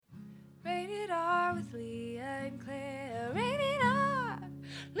Rated R with Leah and Claire. Rated R,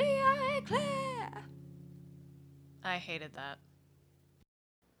 Leah and Claire. I hated that.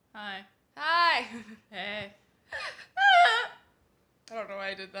 Hi. Hi. Hey. I don't know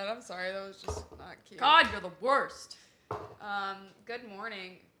why I did that. I'm sorry. That was just not cute. God, you're the worst. Good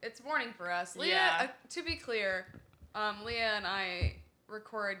morning. It's morning for us. Leah, Yeah. to be clear, Leah and I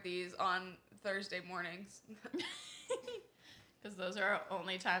record these on Thursday mornings. Because those are our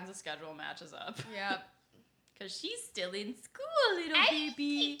only times the schedule matches up. Yep. Because she's still in school, little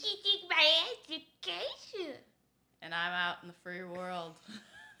baby. my education. And I'm out in the free world.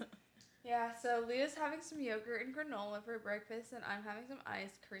 Yeah, so Leah's having some yogurt and granola for breakfast, and I'm having some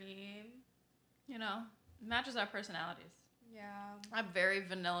ice cream. You know, matches our personalities. Yeah. I'm very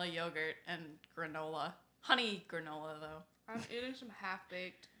vanilla yogurt and granola. Honey granola, though. I'm eating some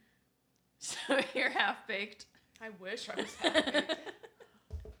half-baked. So you're half-baked. I wish I was half-baked.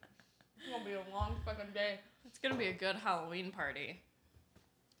 It's gonna be a long fucking day. It's gonna be a good Halloween party.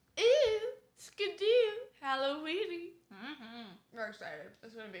 Ew, skidoo, Halloweeny. Mm-hmm. We're excited.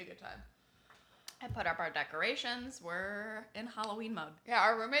 It's gonna be a good time. I put up our decorations. We're in Halloween mode. Yeah,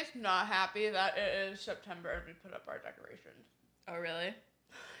 our roommate's not happy that it is September and we put up our decorations. Oh, really?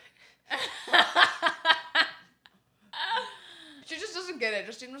 She just doesn't get it.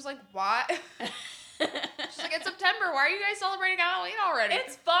 Justine was like, why? She's like, it's September. Why are you guys celebrating Halloween already?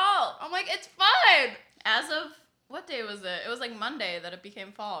 It's fall. I'm like, it's fun. As of, what day was it? It was like Monday that it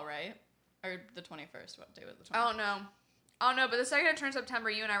became fall, right? Or the 21st. What day was the 21st? I don't know, but the second it turned September,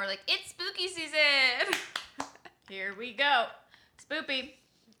 you and I were like, it's spooky season. Here we go. Spoopy.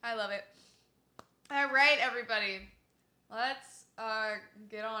 I love it. All right, everybody. Let's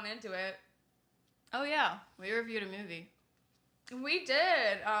get on into it. Oh, yeah. We reviewed a movie. We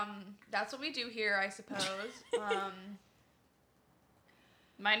did. That's what we do here, I suppose.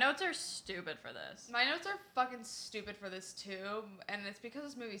 My notes are stupid for this. My notes are fucking stupid for this too, and it's because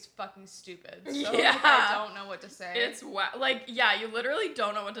this movie's fucking stupid. So Yeah. like, I don't know what to say. It's like, yeah, you literally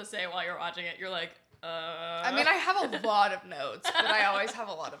don't know what to say while you're watching it. You're like, I mean, I have a lot of notes, but I always have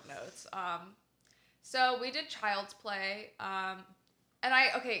a lot of notes. So we did Child's Play, and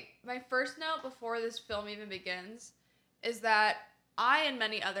my first note before this film even begins is that I and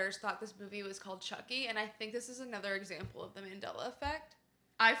many others thought this movie was called Chucky, and I think this is another example of the Mandela effect.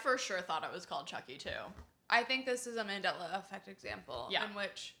 I for sure thought it was called Chucky, too. I think this is a Mandela effect example in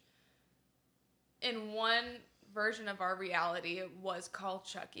which, in one version of our reality, it was called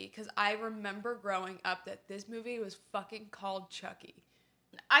Chucky. Because I remember growing up that this movie was fucking called Chucky.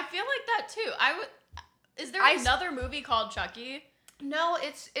 I feel like that, too. Is there another movie called Chucky? No,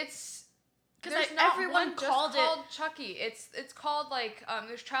 it's because everyone called it Chucky. It's called like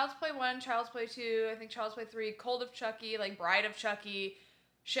there's Child's Play 1, Child's Play 2, I think Child's Play 3, Cold of Chucky, like Bride of Chucky,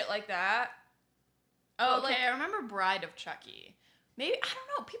 shit like that. Oh, okay. I remember Bride of Chucky. Maybe, I don't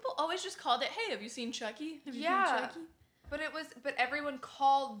know. People always just called it, hey, have you seen Chucky? Have you seen Chucky? But everyone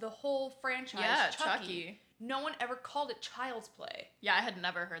called the whole franchise Chucky. No one ever called it Child's Play. Yeah, I had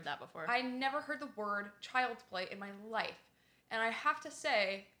never heard that before. I never heard the word Child's Play in my life. And I have to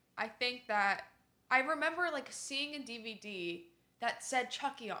say, I think that I remember like seeing a DVD that said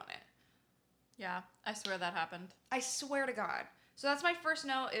Chucky on it. Yeah, I swear that happened. I swear to God. So that's my first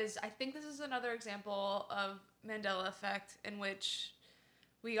note is I think this is another example of Mandela effect in which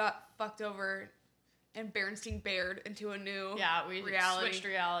we got fucked over and Berenstein Bared into a new reality. Switched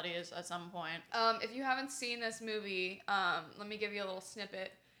realities at some point. If you haven't seen this movie, let me give you a little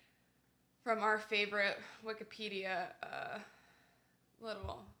snippet from our favorite Wikipedia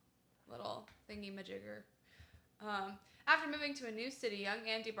little thingy-majigger. After moving to a new city, young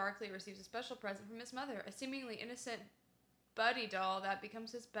Andy Barclay receives a special present from his mother, a seemingly innocent Buddy doll that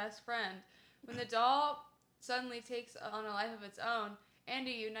becomes his best friend. When the doll suddenly takes on a life of its own,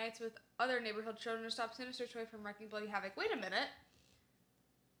 Andy unites with other neighborhood children to stop Sinister Toy from wreaking bloody havoc. Wait a minute.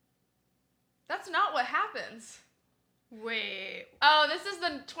 That's not what happens. Wait. Oh, this is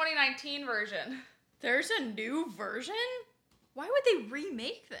the 2019 version. There's a new version? Why would they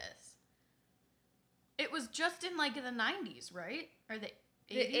remake this? It was just in like the 90s, right? Or the 80s?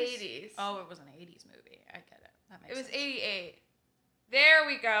 The 80s. Oh, it was an 80s movie. I get it. That makes sense. It was 88. There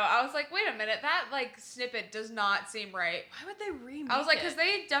we go. I was like, wait a minute. That, like, snippet does not seem right. Why would they remake it? I was like, because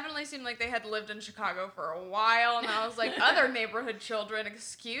they definitely seemed like they had lived in Chicago for a while. And I was like, other neighborhood children,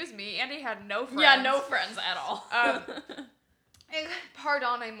 excuse me. Andy had no friends. Yeah, no friends at all.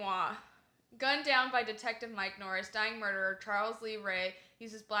 Pardonnez-moi. Gunned down by Detective Mike Norris, dying murderer Charles Lee Ray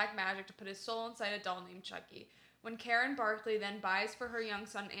uses black magic to put his soul inside a doll named Chucky. When Karen Barkley then buys for her young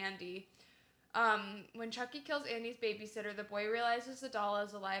son Andy When Chucky kills Andy's babysitter, the boy realizes the doll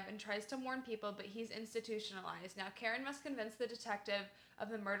is alive and tries to warn people, but he's institutionalized. Now Karen must convince the detective of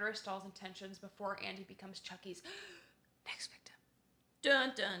the murderous doll's intentions before Andy becomes Chucky's next victim.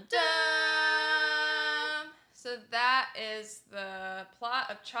 Dun dun dun. Dun! So that is the plot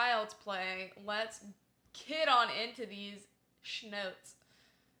of Child's Play. Let's get on into these schnotes.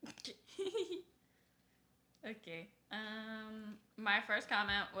 Okay. My first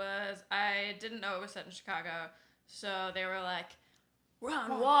comment was I didn't know it was set in Chicago, so they were like, "We're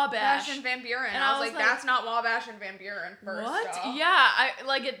on Wabash." and Van Buren. And I was like, that's not Wabash and Van Buren. First what? off. Yeah,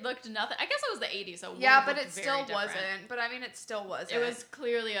 it looked nothing. I guess it was the '80s, so yeah, but it very still different. wasn't. But I mean, it still wasn't. It was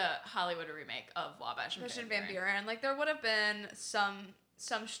clearly a Hollywood remake of Wabash and Van Buren. Like there would have been some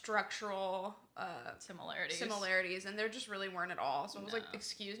structural similarities, and there just really weren't at all. So I was like,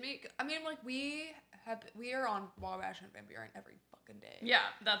 excuse me. I mean, like we are on Wabash and Van Buren every fucking day. Yeah,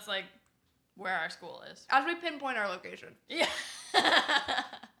 that's like where our school is. As we pinpoint our location. Yeah.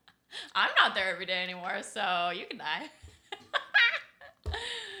 I'm not there every day anymore, so you can die.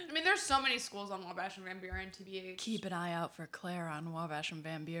 I mean, there's so many schools on Wabash and Van Buren, TBH. Keep an eye out for Claire on Wabash and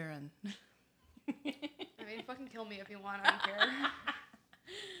Van Buren. I mean, fucking kill me if you want. I don't care.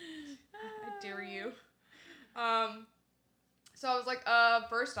 I dare you. So I was like,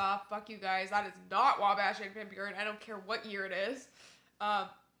 first off, fuck you guys. That is not Wabash and Van Buren. I don't care what year it is.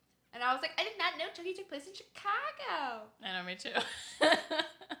 And I was like, I did not know Chucky took place in Chicago. I know, me too.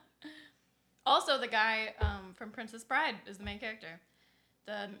 Also, the guy from Princess Bride is the main character.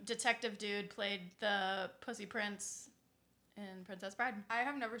 The detective dude played the Pussy Prince in Princess Bride. I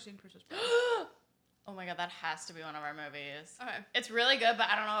have never seen Princess Bride. Oh my god, that has to be one of our movies. Okay. It's really good, but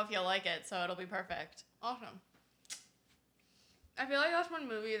I don't know if you'll like it, so it'll be perfect. Awesome. I feel like that's one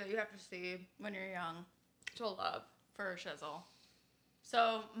movie that you have to see when you're young to love. For shizzle.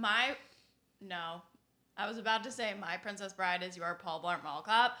 So I was about to say my Princess Bride is your Paul Blart Mall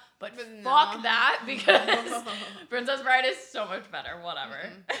Cop, but no. fuck that because Princess Bride is so much better. Whatever.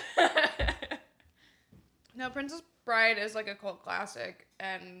 No, Princess Bride is like a cult classic,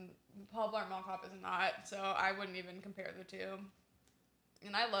 and Paul Blart Mall Cop is not, so I wouldn't even compare the two.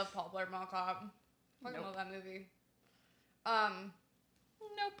 And I love Paul Blart Mall Cop. I fucking love that movie.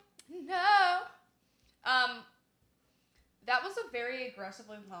 Nope. No. That was a very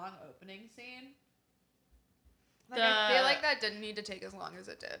aggressively long opening scene. Like, I feel like that didn't need to take as long as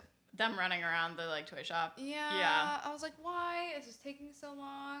it did. Them running around the toy shop. Yeah. I was like, why is this taking so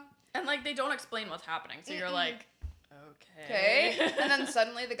long? And they don't explain what's happening, so you're like, okay. And then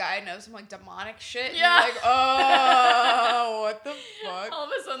suddenly the guy knows some demonic shit. Yeah. And you're like, oh, what the fuck? All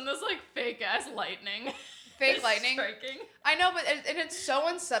of a sudden, this fake ass lightning. Fake lightning. Striking. I know, but it's so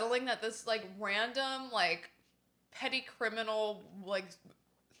unsettling that this random petty criminal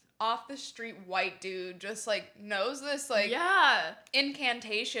off the street white dude just knows this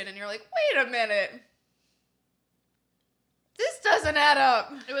incantation, and you're like, wait a minute, this doesn't add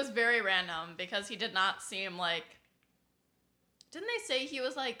up. It was very random because he did not seem didn't they say he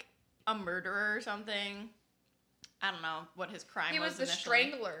was a murderer or something? I don't know what his crime was. He was the initially.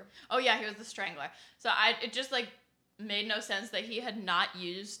 strangler. Oh yeah, he was the strangler. So it just made no sense that he had not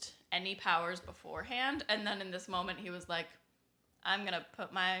used any powers beforehand, and then in this moment he was like, I'm gonna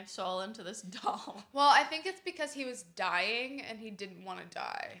put my soul into this doll. Well, I think it's because he was dying and he didn't want to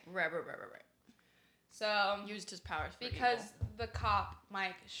die. Right. So used his powers for because evil. the cop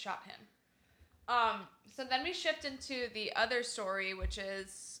Mike shot him. So then we shift into the other story, which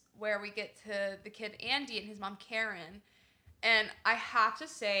is where we get to the kid Andy and his mom Karen. And I have to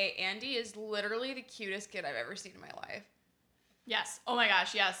say, Andy is literally the cutest kid I've ever seen in my life. Yes. Oh my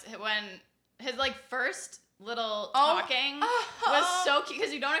gosh, yes. When his first little talking was so cute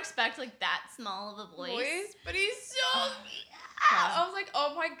because you don't expect that small of a voice. But he's so I was like,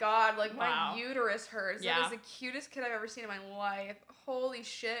 oh my god, my uterus hurts. Yeah. That is the cutest kid I've ever seen in my life. Holy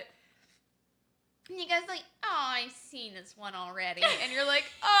shit. And you guys I've seen this one already. And you're like,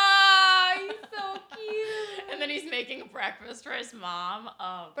 he's so cute. And then he's making breakfast for his mom.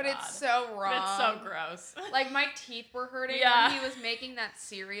 Oh, but God. it's so wrong. It's so gross. My teeth were hurting when he was making that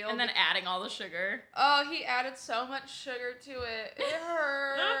cereal. And then adding all the sugar. Oh, he added so much sugar to it. It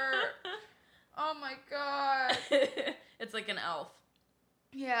hurt. Oh my god. It's like an elf.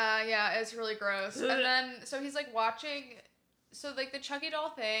 Yeah, it's really gross. And then, so he's watching, so the Chucky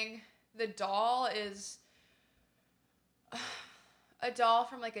doll thing, the doll is a doll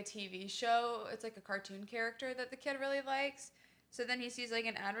from a TV show. It's a cartoon character that the kid really likes. So then he sees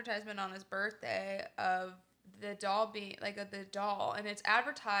an advertisement on his birthday of the doll being like the doll, and it's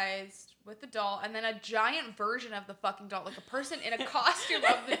advertised with the doll, and then a giant version of the fucking doll, like a person in a costume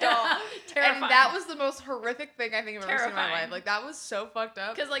of the doll. Terrifying. And that was the most horrific thing I think I've ever seen in my Terrifying. life. Like that was so fucked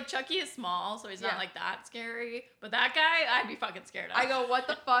up. Because like Chucky is small, so he's Yeah. not like that scary. But that guy, I'd be fucking scared of. I go, what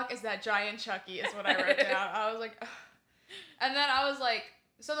the fuck is that giant Chucky? Is what I wrote down. I was like, ugh. And then I was like,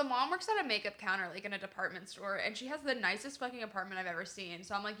 so the mom works at a makeup counter, like in a department store, and she has the nicest fucking apartment I've ever seen.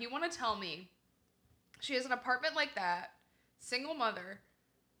 So I'm like, you want to tell me she has an apartment like that, single mother,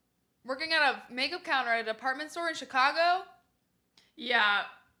 working at a makeup counter at a department store in Chicago? Yeah,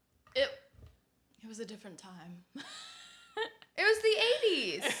 it was a different time. It was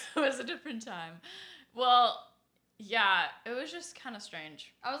the 80s. It was a different time. Well, yeah, it was just kind of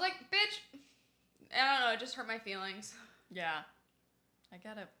strange. I was like, bitch, I don't know, it just hurt my feelings. Yeah, I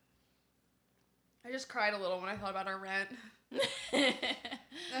get it. I just cried a little when I thought about our rent.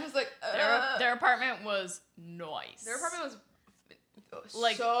 I was like, Their apartment was nice. Their apartment was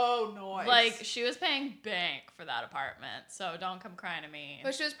Like- so nice. Like, she was paying bank for that apartment, so don't come crying to me.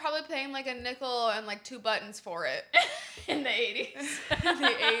 But she was probably paying like a nickel and like 2 buttons for it. In the 80s. In the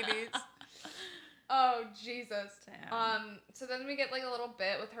 80s. Oh, Jesus. Damn. So then we get like a little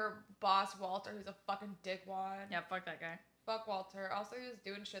bit with her boss, Walter, who's a fucking dickwad. Yeah, fuck that guy. Fuck Walter. Also, he was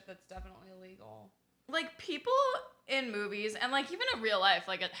doing shit that's definitely illegal. Like, people in movies, and like even in real life,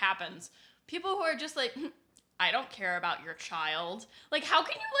 like it happens, people who are just like, I don't care about your child. Like, how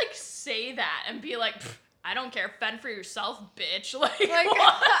can you like say that and be like, I don't care, fend for yourself, bitch. Like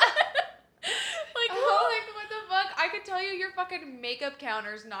what? Like, Oh, like, what the fuck? I could tell you your fucking makeup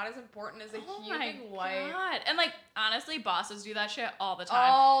counter's not as important as a human life. God. And like, honestly, bosses do that shit all the time.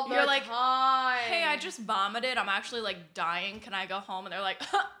 All the You're like, time. hey, I just vomited. I'm actually like dying. Can I go home? And they're like,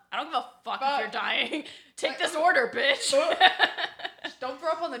 I don't give a fuck Fuck. if you're dying. Take this order, bitch. Just don't throw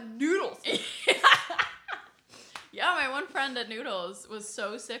up on the noodles. Yeah, my one friend at Noodles was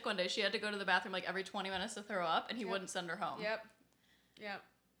so sick one day. She had to go to the bathroom like every 20 minutes to throw up, and he Yep. wouldn't send her home. Yep. Yep.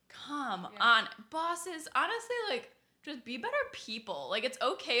 Come Yeah. on. Bosses, honestly, like, just be better people. Like, it's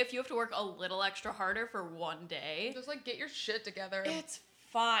okay if you have to work a little extra harder for one day. Just like get your shit together. It's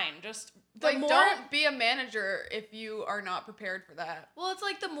fine. Just the like more don't be a manager if you are not prepared for that. Well, it's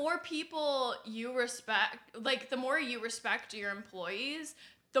like the more people you respect, like the more you respect your employees,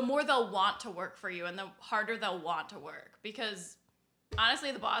 the more they'll want to work for you and the harder they'll want to work. Because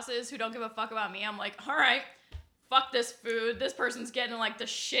honestly, the bosses who don't give a fuck about me, I'm like, all right, fuck this food. This person's getting like the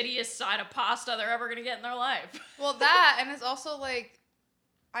shittiest side of pasta they're ever gonna get in their life. Well, that and it's also like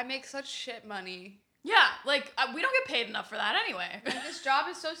I make such shit money. Yeah, like we don't get paid enough for that anyway. Like, this job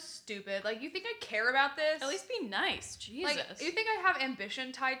is so stupid. Like, you think I care about this? At least be nice. Jesus. Like, you think I have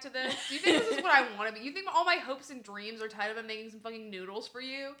ambition tied to this? Do you think this is what I want to be? You think all my hopes and dreams are tied up in making some fucking noodles for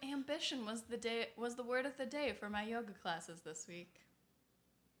you? ambition was the word of the day for my yoga classes this week.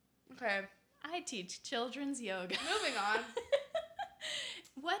 Okay, I teach children's yoga. moving on.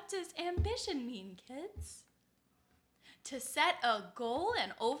 What does ambition mean, kids? To set a goal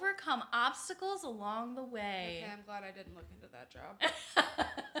and overcome obstacles along the way. Okay, I'm glad I didn't look into that job.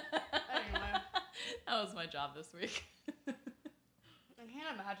 Anyway. That was my job this week. I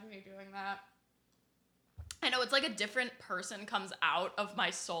can't imagine you doing that. I know, it's like a different person comes out of my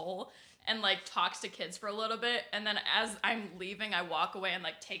soul and like talks to kids for a little bit, and then as I'm leaving, I walk away and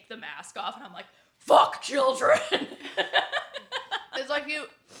like take the mask off, and I'm like, fuck children. It's like you,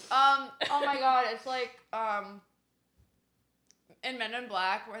 oh my god, it's like, in Men in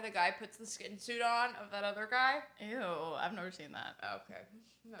Black where the guy puts the skin suit on of that other guy. Ew, I've never seen that. Okay.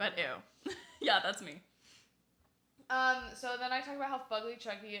 No. But ew. Yeah, that's me. So then I talk about how fugly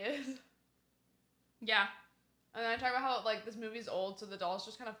Chucky is. Yeah. And then I talk about how, like, this movie's old, so the doll's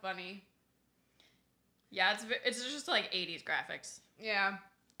just kind of funny. Yeah, it's just like 80s graphics. Yeah.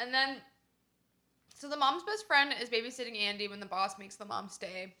 And then, so the mom's best friend is babysitting Andy when the boss makes the mom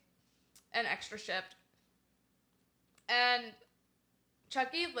stay an extra shift. And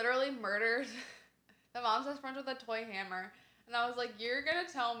Chucky literally murders the mom's best friend with a toy hammer. And I was like, you're gonna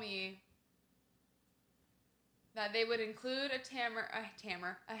tell me that they would include a hammer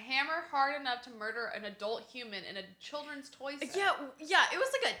hard enough to murder an adult human in a children's toy set. Yeah, it was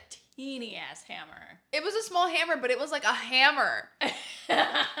like a teeny ass hammer. It was a small hammer, but it was like a hammer.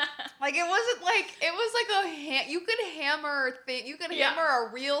 Like, it wasn't like, it was like you could hammer you could Yeah. hammer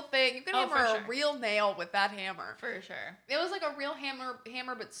a real thing. You could Oh, for hammer a sure. real nail with that hammer. For sure. It was like a real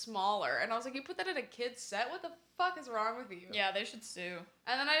hammer, but smaller. And I was like, you put that in a kid's set? What the fuck is wrong with you? Yeah, they should sue.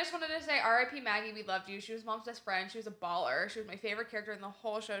 And then I just wanted to say, R.I.P. Maggie, we loved you. She was mom's best friend. She was a baller. She was my favorite character in the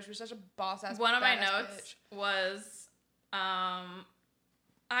whole show. She was such a boss ass. One of my badass notes bitch. was,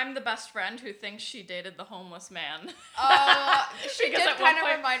 I I'm the best friend who thinks she dated the homeless man. Oh, she Because did at one kind of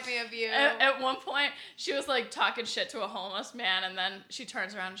point- remind me of you. At one point, she was like talking shit to a homeless man, and then she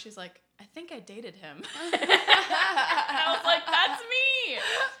turns around and she's like, I think I dated him. I was like, that's me.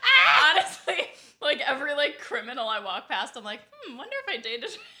 Honestly, like every like criminal I walk past, I'm like, wonder if I dated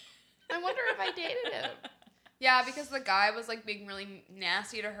him. I wonder if I dated him. Yeah, because the guy was like being really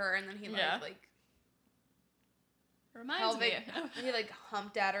nasty to her, and then he like Reminds me. he like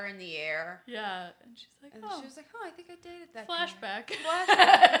humped at her in the air. Yeah, and she's like, And oh, she was like, "Oh, I think I dated that flashback. guy." Flashback.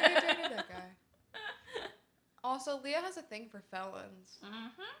 I think I dated that guy. Also, Leah has a thing for felons.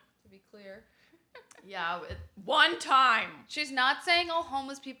 To be clear. Yeah, one time. She's not saying all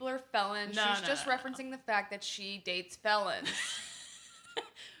homeless people are felons. No, She's just referencing the fact that she dates felons.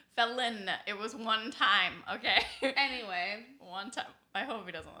 Felon. It was one time, okay? Anyway. One time. I hope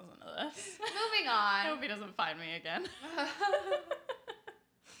he doesn't listen to this. Moving I on. hope he doesn't find me again.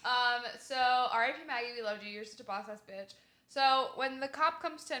 So, R.I.P. Maggie, we loved you. You're such a boss-ass bitch. So, when the cop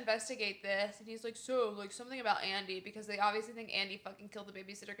comes to investigate this, and he's like, so, like, something about Andy, because they obviously think Andy fucking killed the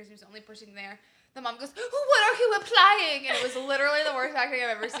babysitter because he was the only person there. The mom goes, what are you applying? And it was literally the worst acting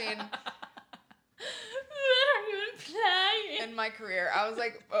I've ever seen. What are you implying? In my career. I was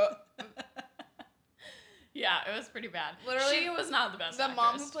like, Yeah, it was pretty bad. Literally, she was not the best The actress,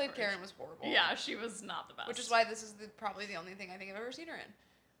 mom who played Karen was horrible. Yeah, she was not the best. Which is why this is probably the only thing I think I've ever seen her in.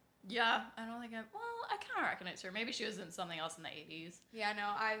 Yeah, I don't think I kind of recognize her. Maybe she was in something else in the 80s. Yeah,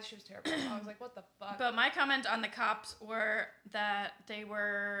 no, she was terrible. I was like, what the fuck? But my comment on the cops were that they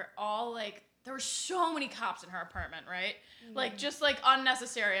were all like, there were so many cops in her apartment, right? Mm-hmm. Like, just like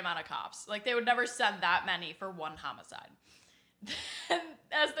unnecessary amount of cops. Like, they would never send that many for one homicide. And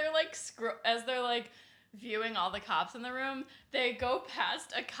as they're like viewing all the cops in the room, they go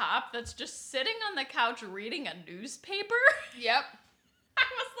past a cop that's just sitting on the couch reading a newspaper. Yep. I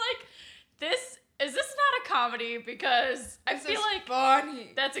was like, is this not a comedy? Because I feel like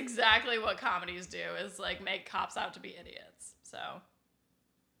funny. that's exactly what comedies do, is like make cops out to be idiots. So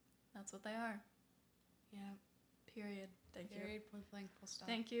that's what they are. Yeah. Period. Thank you. Period, point blank, full stop.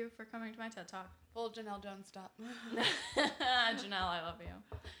 Thank you for coming to my TED Talk. Full Janelle Jones stop. Janelle, I love you.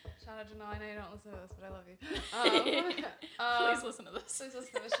 Shout out Janelle. I know you don't listen to this, but I love you. Please listen to this. Please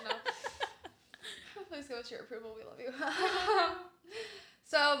listen to this, Janelle. Please give us your approval. We love you.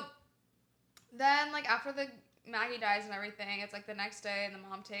 So then, like, after Maggie dies and everything, it's like the next day, and the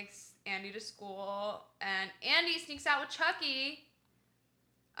mom takes Andy to school, and Andy sneaks out with Chucky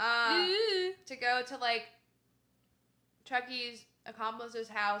to go to, like, Chucky's accomplice's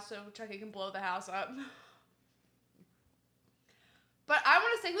house so Chucky can blow the house up. But I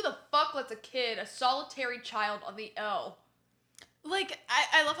want to say, who the fuck lets a solitary child on the L? Like,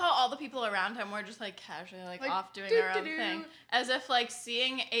 I love how all the people around him were just, like, casually, like off doing their own thing. As if, like,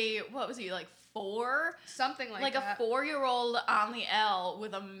 seeing what was he, like, 4? Something like that. Like, a 4-year-old on the L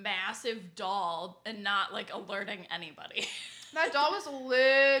with a massive doll and not, like, alerting anybody. That doll was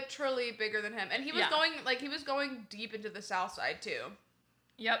literally bigger than him. And he was Yeah. he was going deep into the south side, too.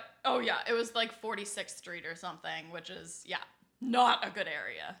 Yep. Oh, yeah. It was, like, 46th Street or something, which is, yeah, not a good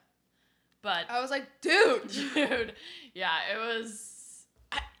area. But I was like, dude. Yeah, it was,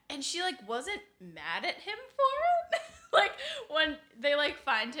 and she, like, wasn't mad at him for it. Like, when they, like,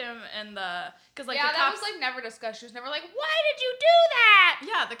 find him in because, like, yeah, the that cops, was, like, never discussed. She was never like, why did you do that?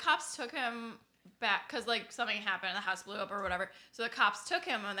 yeah, the cops took him back, because, like, something happened, the house blew up or whatever, so the cops took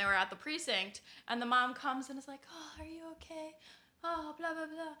him when they were at the precinct, and the mom comes and is like, oh, are you okay? Oh, blah, blah,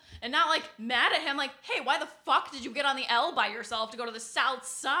 blah. And not, like, mad at him, like, hey, why the fuck did you get on the L by yourself to go to the south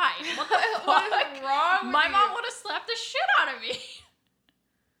side? What the fuck? What is wrong with My you? mom would have slapped the shit out of me.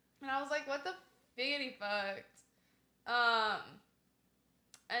 And I was like, what the figgity fucked? And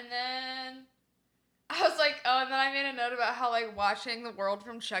then I was like, oh, and then I made a note about how, like, watching the world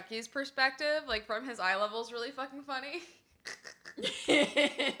from Chucky's perspective, like, from his eye level is really fucking funny.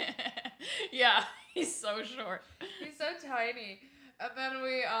 Yeah, he's so short. He's so tiny. And then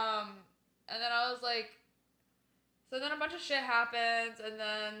and then I was like, so then a bunch of shit happens, and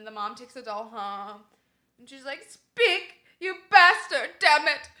then the mom takes the doll home, and she's like, speak, you bastard, damn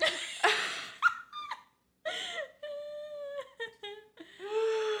it.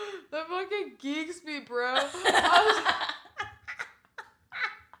 That fucking geeks me, bro.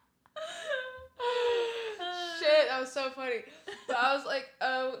 Shit, that was so funny. But I was like,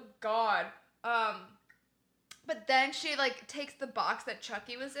 oh god. But then she, like, takes the box that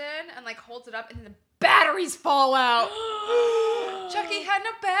Chucky was in and, like, holds it up, and the batteries fall out. Chucky had no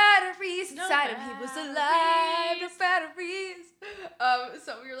batteries inside him. He was alive. No batteries.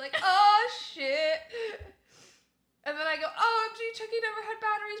 So we were like, oh shit. And then I go, OMG, Chucky never had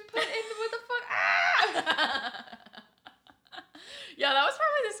batteries put in. What the fuck? Ah! Yeah, that was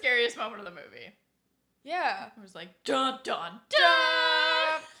probably the scariest moment of the movie. Yeah. It was like, dun, dun,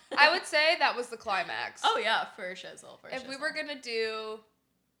 dun. I would say that was the climax. Oh, yeah, for shizzle. If we were going to do...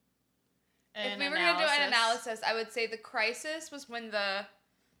 an do an analysis, I would say the crisis was when the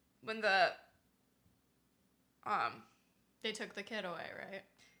they took the kid away, right?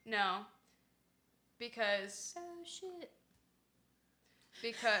 no, because Oh shit.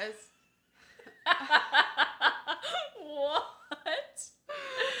 because what?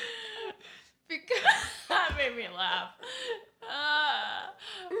 because That made me laugh.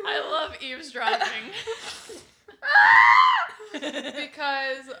 I love eavesdropping.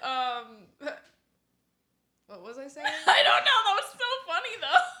 because what was I saying? I don't know. That was so funny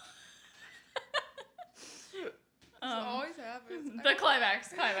though. This always happens. The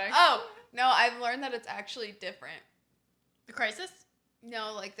climax. Oh no, I've learned that it's actually different. The crisis?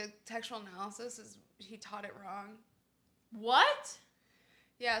 No, like the textual analysis is he taught it wrong. What?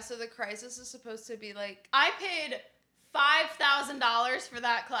 Yeah, so the crisis is supposed to be like I paid $5,000 for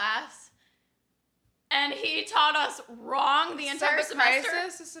that class, and he taught us wrong the entire semester.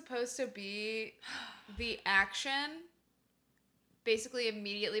 Crisis is supposed to be the action basically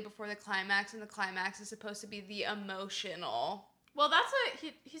immediately before the climax, and the climax is supposed to be the emotional. Well, that's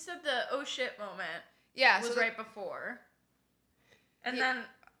what he said. The oh shit moment. Yeah, was so right before. And then,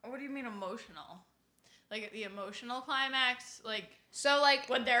 what do you mean emotional? Like the emotional climax, like so like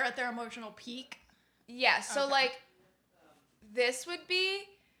when they're at their emotional peak. Yeah, so Okay. like this would be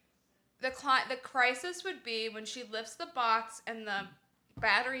the crisis would be when she lifts the box and the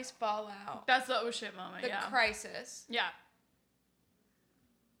batteries fall out. That's the oh shit moment. The yeah. crisis. Yeah.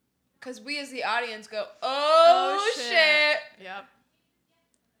 Because we as the audience go, oh shit. Yep.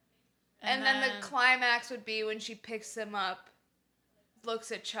 And then the climax would be when she picks him up,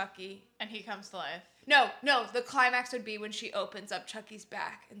 looks at Chucky. and he comes to life. No, the climax would be when she opens up Chucky's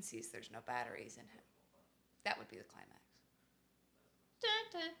back and sees there's no batteries in him. That would be the climax.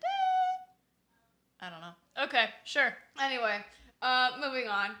 Dun, dun, dun. I don't know. Okay, sure. Anyway, moving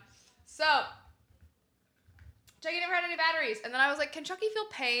on. So, Chucky never had any batteries. And then I was like, can Chucky feel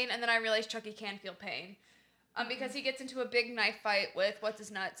pain? And then I realized Chucky can feel pain. Because he gets into a big knife fight with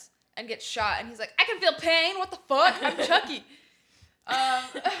What's-His-Nuts and gets shot. And he's like, I can feel pain? What the fuck? I'm Chucky.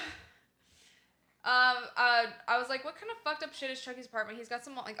 I was like, what kind of fucked up shit is Chucky's apartment? He's got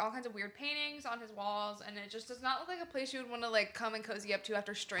some like all kinds of weird paintings on his walls, and it just does not look like a place you would want to like come and cozy up to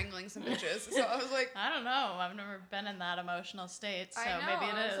after strangling some bitches. So I was like, I don't know. I've never been in that emotional state, so I know. maybe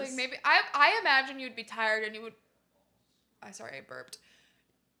it is. Like maybe I imagine you'd be tired and you would. Sorry, I burped.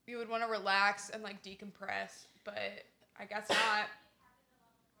 You would want to relax and like decompress, but I guess not.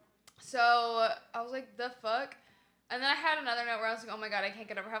 So I was like, the fuck. And then I had another note where I was like, oh my god, I can't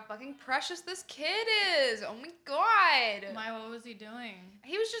get over how fucking precious this kid is. Oh my god. Why, what was he doing?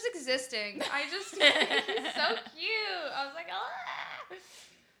 He was just existing. He's so cute. I was like,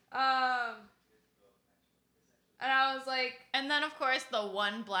 ah. And I was like... And then, of course, the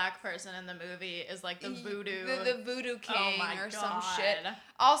one black person in the movie is like the voodoo... The voodoo king some shit. God.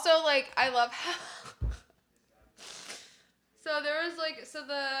 Also, like, I love how... So there was like... So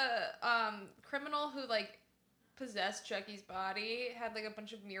the criminal who like possessed Chucky's body had like a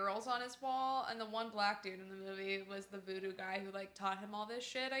bunch of murals on his wall, and the one black dude in the movie was the voodoo guy who like taught him all this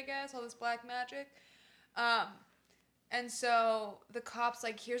shit, I guess, all this black magic. And so the cops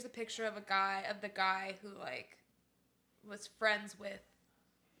like, here's a picture of the guy who like was friends with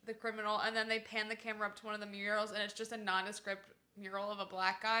the criminal, and then they pan the camera up to one of the murals, and it's just a nondescript mural of a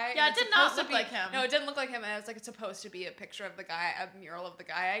black guy. Yeah, it did not look like him. No, it didn't look like him, and it's like it's supposed to be a picture of the guy, a mural of the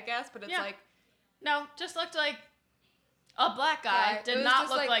guy, I guess, but it's like... No, just looked like a black guy. Did not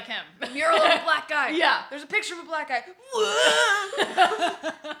look like him. A mural of a black guy. Yeah. There's a picture of a black guy.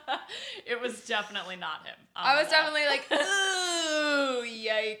 It was definitely not him. I was definitely like, ooh,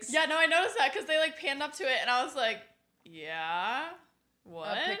 yikes. Yeah, no, I noticed that because they like panned up to it, and I was like, yeah,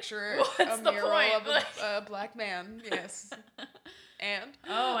 what? A picture, What's a the mural point? of a black man, yes. And?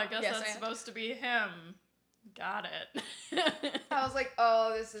 Oh, I guess Yes, that's and? supposed to be him. Got it. I was like,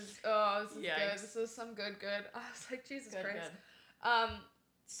 oh, this is Yikes. good. This is some good. I was like, Jesus Good, Christ. good.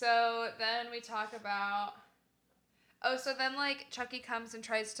 So then we talk about... Oh, so then, like, Chucky comes and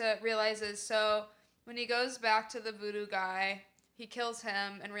realizes, so when he goes back to the voodoo guy, he kills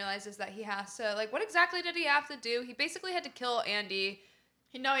him and realizes that he has to, like, what exactly did he have to do? He basically had to kill Andy.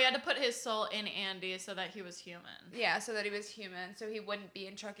 He had to put his soul in Andy so that he was human. Yeah, so that he was human, so he wouldn't be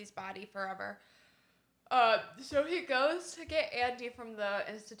in Chucky's body forever. So he goes to get Andy from the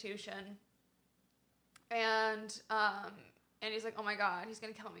institution, And Andy's like, oh my god, he's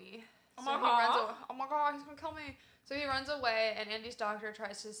gonna kill me. Oh So my he god. runs away. Oh my god, he's gonna kill me. So he runs away, and Andy's doctor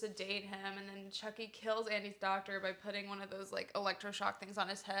tries to sedate him, and then Chucky kills Andy's doctor by putting one of those like electroshock things on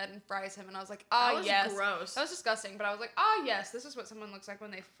his head and fries him. And I was like, That was yes, gross. that was disgusting. But I was like, yes, this is what someone looks like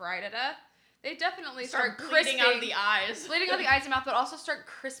when they fry to death. They definitely Start start bleeding crisping, out of the eyes. bleeding out the eyes and mouth, but also start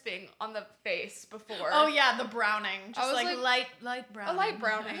crisping on the face before. Oh yeah, the browning, just was like light browning. A light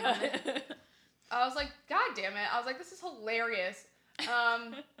browning. I was like, God damn it! I was like, this is hilarious.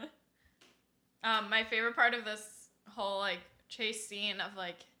 My favorite part of this whole like chase scene of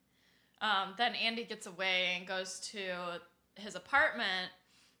like, then Andy gets away and goes to his apartment,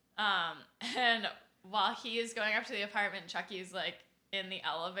 and while he is going up to the apartment, Chucky's like in the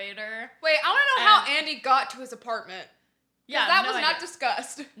elevator. Wait, I want to know how Andy got to his apartment. Yeah, that no was not idea.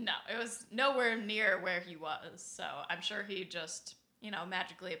 discussed. No, it was nowhere near where he was, so I'm sure he just,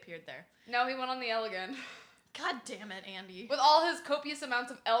 magically appeared there. No, he went on the L again. God damn it, Andy. With all his copious amounts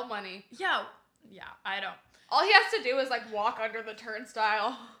of L money. Yeah, I don't. All he has to do is like walk under the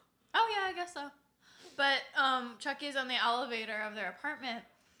turnstile. Oh yeah, I guess so. But Chucky's on the elevator of their apartment,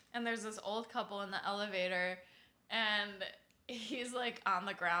 and there's this old couple in the elevator, and he's like on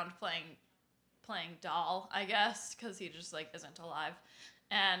the ground playing doll, I guess, because he just like isn't alive.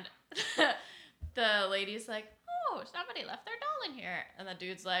 And the lady's like, oh, somebody left their doll in here. And the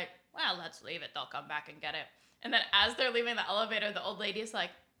dude's like, well, let's leave it. They'll come back and get it. And then as they're leaving the elevator, the old lady's like,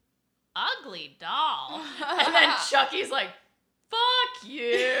 ugly doll. And then Chucky's like, fuck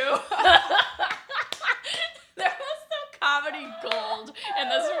you. There was some comedy gold in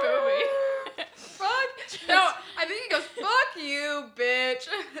this movie. Fuck. No, I think he goes, fuck you, bitch.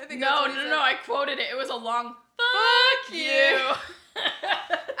 I think No, that's what he said. I quoted it. It was a long fuck you.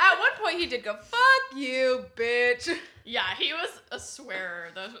 At one point, he did go, fuck you, bitch. Yeah, he was a swearer.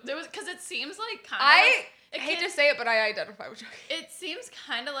 There was because it seems like kind of. I hate to say it, but I identify with Chucky. It seems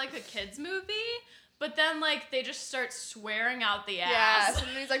kind of like a kids movie, but then like they just start swearing out the ass. Yes, and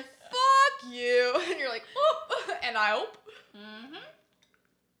then he's like, fuck you. And you're like, oh, and I hope. Mm-hmm.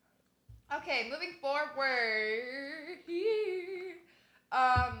 Okay, moving forward.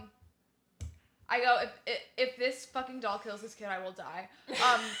 I go, if this fucking doll kills this kid, I will die.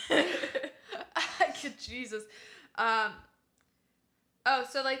 Jesus. So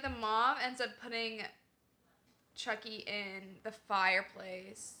like the mom ends up putting Chucky in the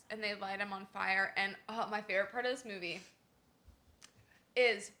fireplace, and they light him on fire. And my favorite part of this movie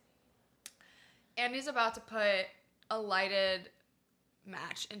is Andy's about to put a lighted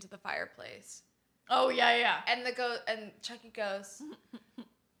match into the fireplace. Oh yeah. And Chucky goes,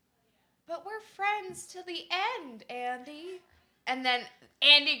 but we're friends till the end, Andy. And then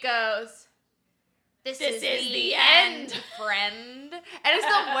Andy goes, This is the end, friend. And it's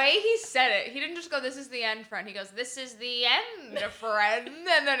the way he said it. He didn't just go, this is the end, friend. He goes, this is the end, friend.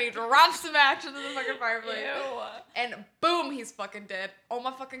 And then he drops the match into the fucking fireplace. Ew. And boom, he's fucking dead. Oh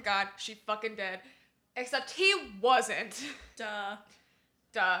my fucking god, she fucking dead. Except he wasn't. Duh.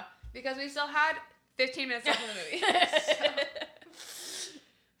 Because we still had 15 minutes left in the movie.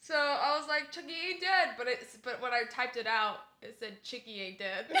 So I was like, Chucky ain't dead. But when I typed it out, it said Chicky ain't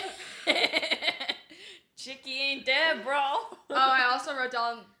dead. Chicky ain't dead, bro. I also wrote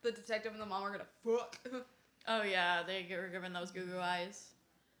down the detective and the mom are gonna fuck. Oh yeah, they were given those goo eyes.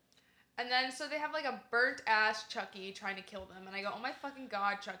 And then so they have like a burnt ass Chucky trying to kill them, and I go, oh my fucking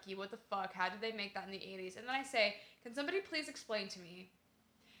god, Chucky, what the fuck? How did they make that in the 80s? And then I say, can somebody please explain to me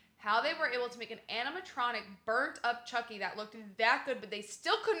how they were able to make an animatronic burnt up Chucky that looked that good, but they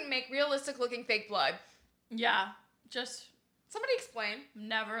still couldn't make realistic looking fake blood? Yeah, just Somebody explain.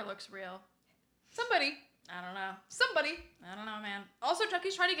 never looks real. Somebody. I don't know. Somebody. I don't know, man. Also,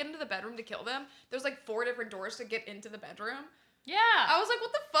 Chucky's trying to get into the bedroom to kill them. There's like 4 different doors to get into the bedroom. Yeah. I was like,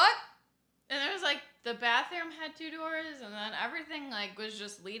 what the fuck? And there was like the bathroom had 2 doors, and then everything like was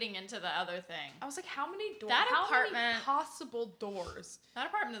just leading into the other thing. I was like, how many doors? That How many apartment- possible doors? That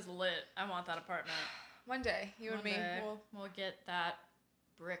apartment is lit. I want that apartment. One day, you and One me. day we'll get that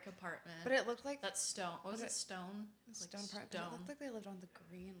brick apartment. But it looked like That stone. What was Was it? it Stone. It was stone like part. It looked like they lived on the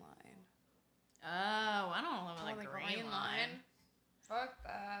Green Line. Oh, I don't live on On the the green line. Fuck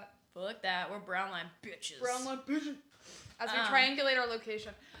that. Fuck that. We're brown line bitches. Brown line bitch. As we Um. triangulate our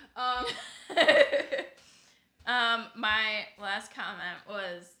location. My last comment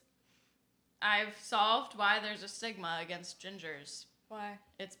was, I've solved why there's a stigma against gingers. Why?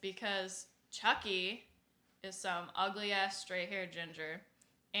 It's because Chucky is some ugly ass straight haired ginger,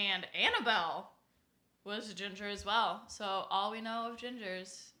 and Annabelle was a ginger as well. So all we know of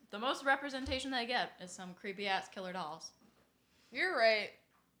gingers, the most representation they get is some creepy ass killer dolls. You're right.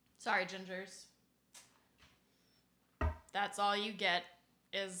 Sorry, gingers. That's all you get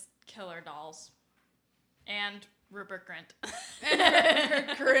is killer dolls. And Rupert Grint. And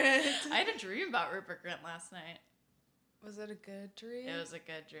Rupert Grint. I had a dream about Rupert Grint last night. Was it a good dream? It was a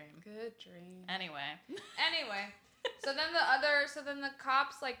good dream. Good dream. Anyway. So then the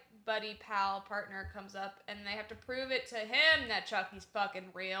cop's like buddy pal partner comes up and they have to prove it to him that Chucky's fucking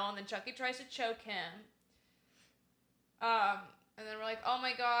real, and then Chucky tries to choke him. And then we're like, oh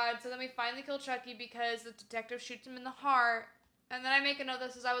my god. So then we finally kill Chucky because the detective shoots him in the heart. And then I make a note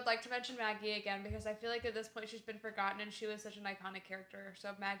that says I would like to mention Maggie again because I feel like at this point she's been forgotten and she was such an iconic character.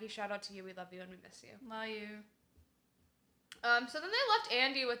 So Maggie, shout out to you. We love you and we miss you. Love you. So then they left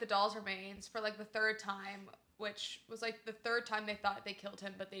Andy with the doll's remains for like the third time, which was like the third time they thought they killed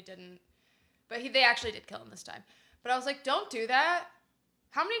him, but they didn't. But they actually did kill him this time. But I was like, don't do that.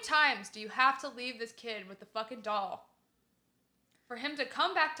 How many times do you have to leave this kid with the fucking doll for him to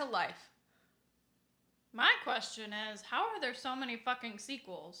come back to life? My question is, how are there so many fucking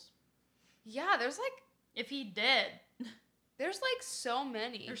sequels? Yeah, there's If he did. like so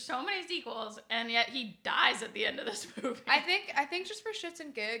many. There's so many sequels, and yet he dies at the end of this movie. I think just for shits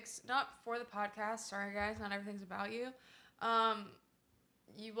and gigs, not for the podcast. Sorry guys, not everything's about you.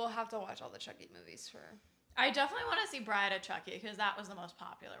 You will have to watch all the Chucky movies for. I definitely want to see Bride of Chucky because that was the most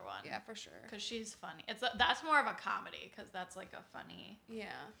popular one. Yeah, for sure. Because she's funny. That's more of a comedy because that's like a funny.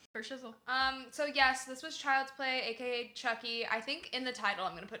 Yeah. For shizzle. So yes, this was Child's Play, aka Chucky. I think in the title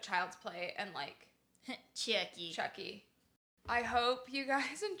I'm gonna put Child's Play and like Chucky. I hope you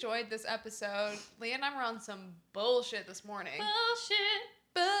guys enjoyed this episode. Leah and I were on some bullshit this morning.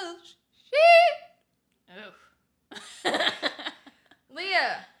 Bullshit. Oof.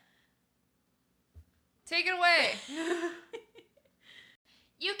 Leah, take it away.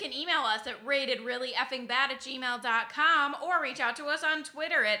 You can email us at ratedreallyeffingbad@gmail.com or reach out to us on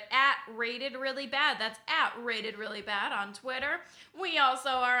Twitter at @ratedreallybad. That's @ratedreallybad on Twitter. We also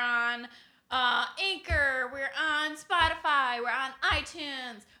are on Anchor, we're on Spotify, we're on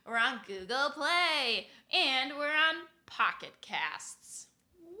iTunes, we're on Google Play, and we're on Pocket Casts.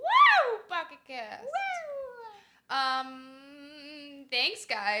 Woo! Pocket Cast. Woo! Thanks,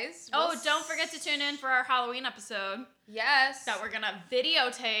 guys. Don't forget to tune in for our Halloween episode. Yes. That we're gonna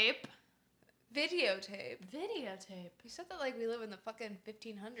videotape. Videotape. Videotape. You said that like we live in the fucking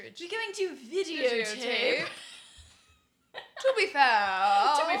 1500s. We're going to videotape. To be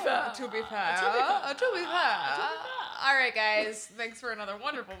fair. To be fair. To be fair. To be fair. To be fair. To be fair. All right, guys. Thanks for another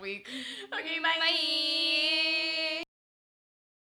wonderful week. Okay, bye. Bye.